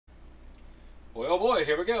Boy, oh boy,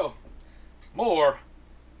 here we go. More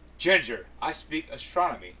Jinjer. I speak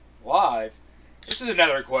astronomy live. This is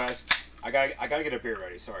another request. I gotta get a beer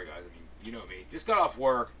ready. Sorry guys. I mean, you know me. Just got off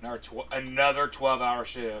work. Another 12-hour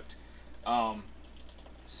shift.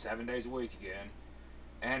 7 days a week again.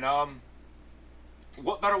 And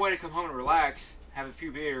what better way to come home and relax, have a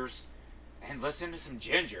few beers, and listen to some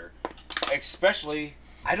Jinjer? Especially,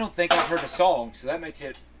 I don't think I've heard the song, so that makes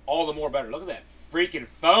it all the more better. Look at that freaking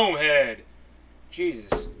foam head.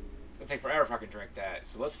 Jesus. It's gonna take forever if I can drink that.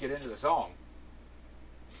 So let's get into the song.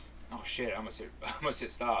 Oh shit, I almost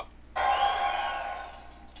hit stop.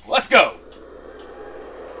 Let's go!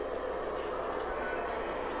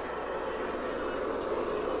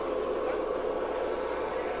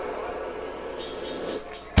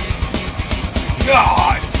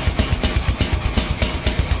 God!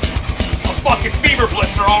 A fucking fever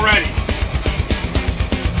blister already!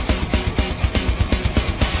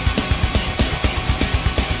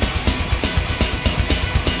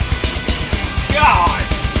 God!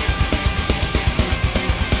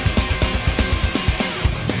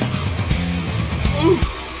 Ooh!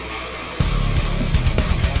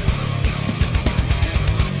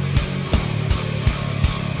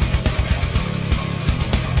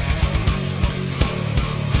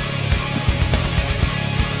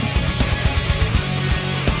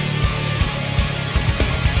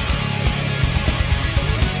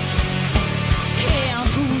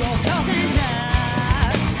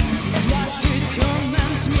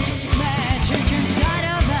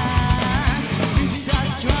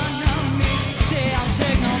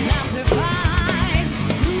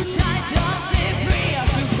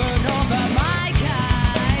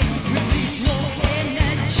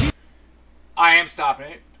 I am stopping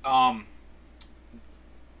it.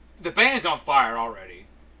 The band's on fire already.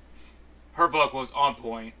 Her vocals on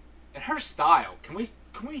point, and her style. Can we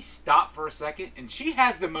stop for a second? And she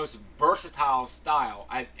has the most versatile style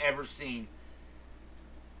I've ever seen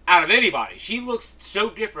out of anybody. She looks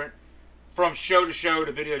so different from show to show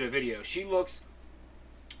to video. She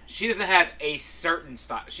doesn't have a certain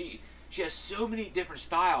style. She has so many different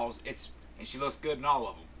styles. And she looks good in all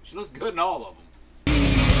of them. She looks good in all of them.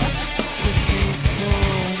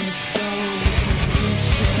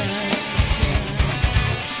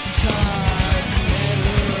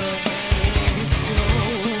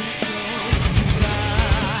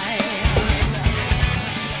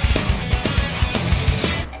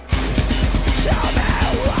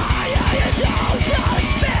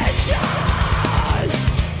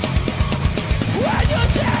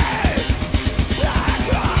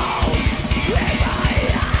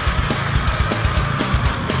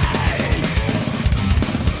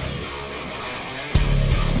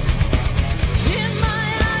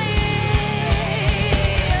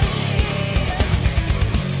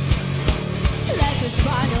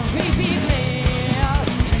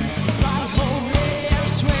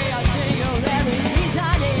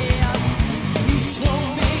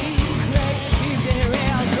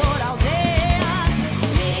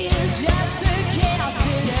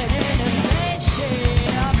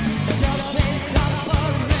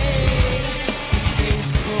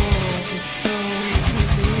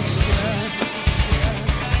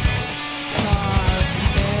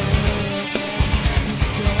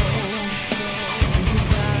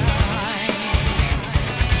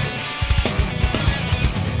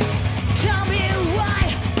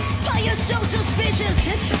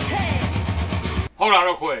 Hold on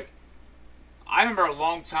real quick. I remember a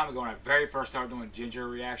long time ago when I very first started doing Jinjer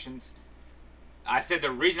reactions, I said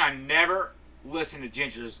the reason I never listened to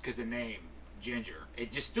Jinjer is because the name, Jinjer.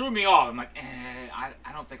 It just threw me off. I'm like, I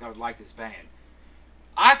don't think I would like this band.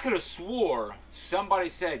 I could have swore somebody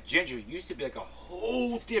said Jinjer used to be like a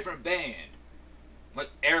whole different band.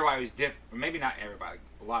 Like everybody was different. Or maybe not everybody.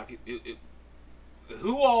 A lot of people.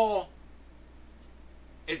 Who all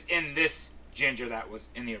is in this Jinjer that was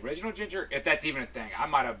in the original Jinjer, if that's even a thing? I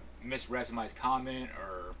might have misread somebody's comment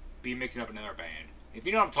or be mixing up another band. If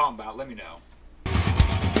you know what I'm talking about, let me know.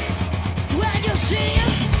 When you see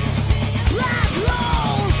black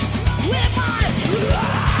rolls with my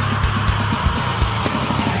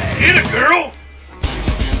eyes. Get it, girl!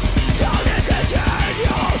 Don't entertain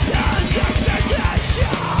your best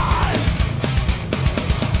expectation.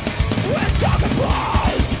 We're talking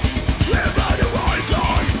about live the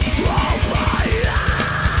horizon.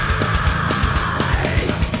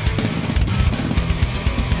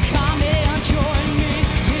 Come and join me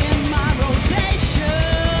in my rotation.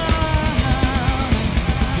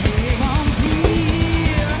 Live on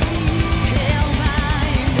here, held by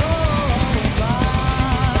no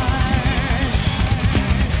bars.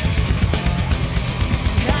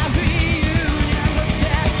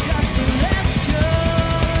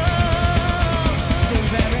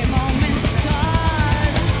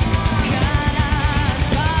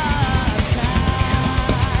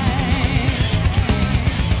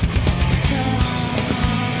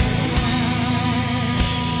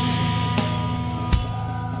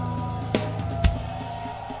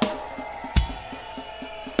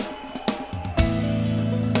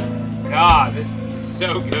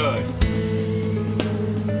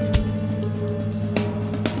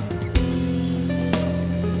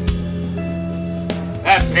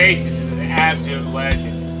 bassist is an absolute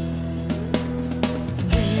legend.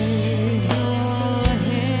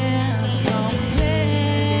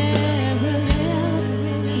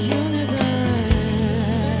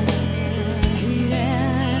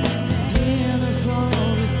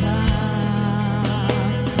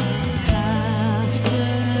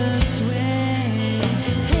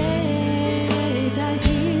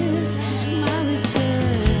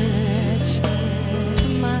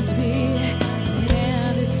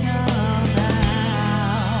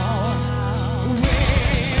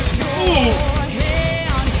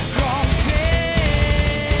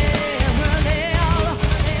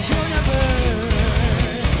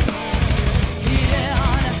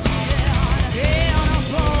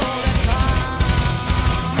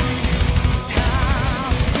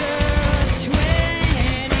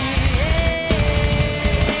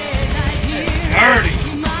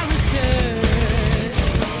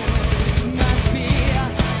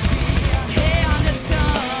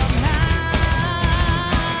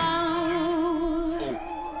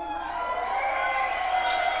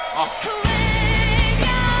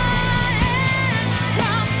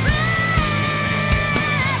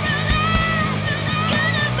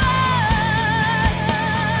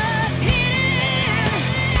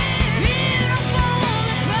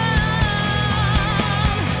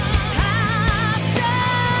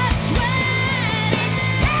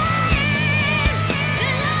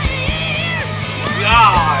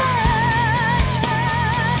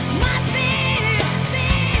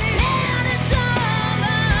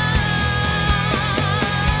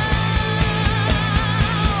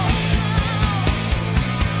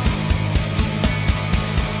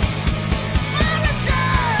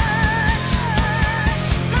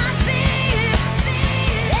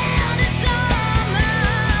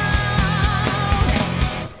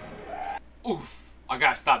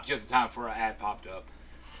 Stopped just in time for an ad popped up.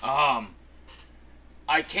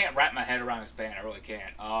 I can't wrap my head around this band. I really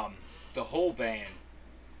can't. The whole band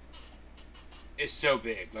is so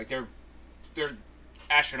big. Like they're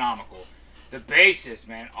astronomical. The bassist,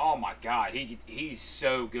 man, oh my god, he's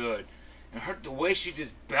so good. And the way she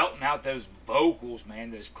just belting out those vocals,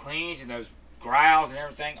 man, those cleans and those growls and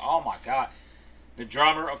everything. Oh my god. The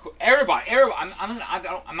drummer, of course, everybody.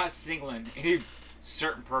 I'm not singling any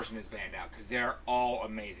certain person in this band out because they're all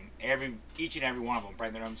amazing. Each and every one of them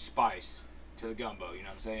bring their own spice to the gumbo. You know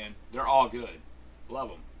what I'm saying? They're all good. Love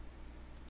them.